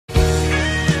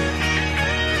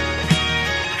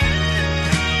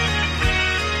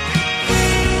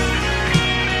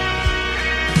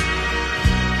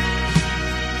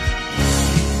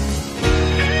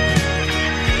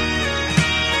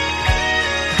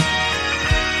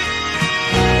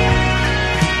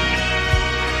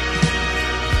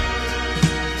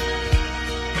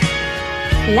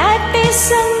Life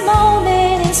is a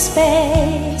moment in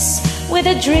space where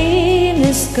the dream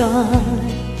is gone.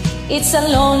 It's a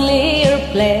lonelier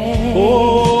place.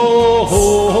 Oh,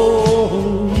 oh,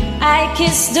 oh. I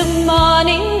kiss the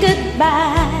morning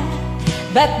goodbye,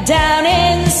 but down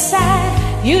inside,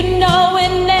 you know we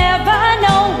never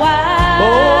know why.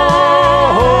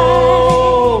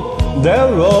 Oh,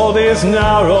 the road is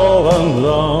narrow and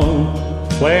long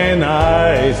when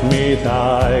eyes meet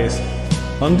eyes,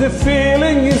 and the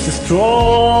feeling is strong.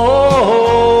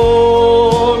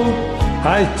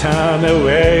 I turn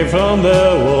away from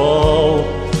the wall,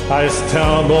 I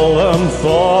stumble and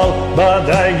fall, but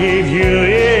I give you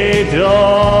it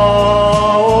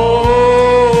all.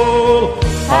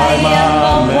 I'm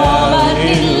a woman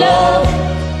in love,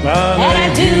 and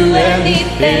I'd do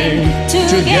anything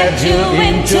to get you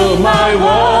into my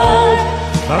world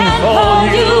and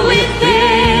hold you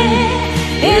within.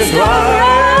 Is the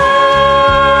right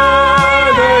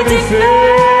I defend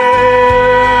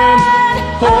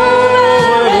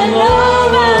over and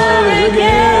over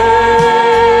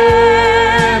again.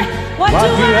 What do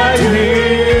I need?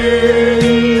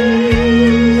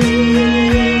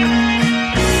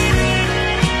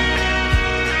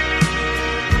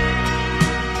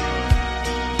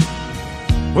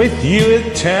 With you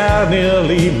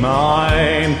eternally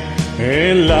mine,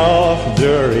 in love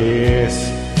there is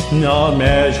no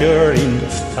measure in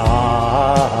this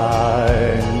time.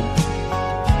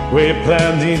 We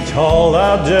planned it all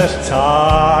at the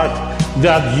start,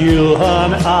 that you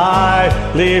and I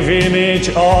live in each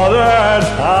other's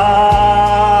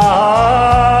hearts.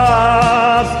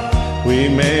 We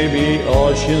may be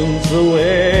oceans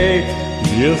away,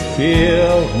 you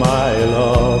feel my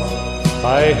love,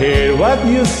 I hear what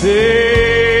you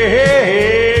say.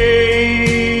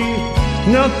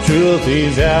 No truth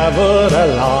is ever a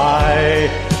lie,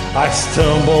 I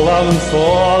stumble and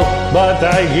fall, but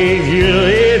I give you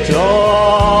it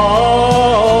all.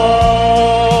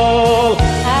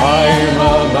 I'm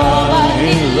a man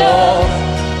in love,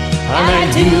 and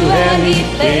I'd do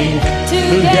anything to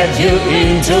get you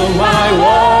into my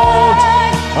world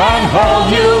and hold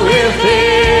you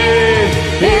within.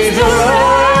 It's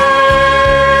alright.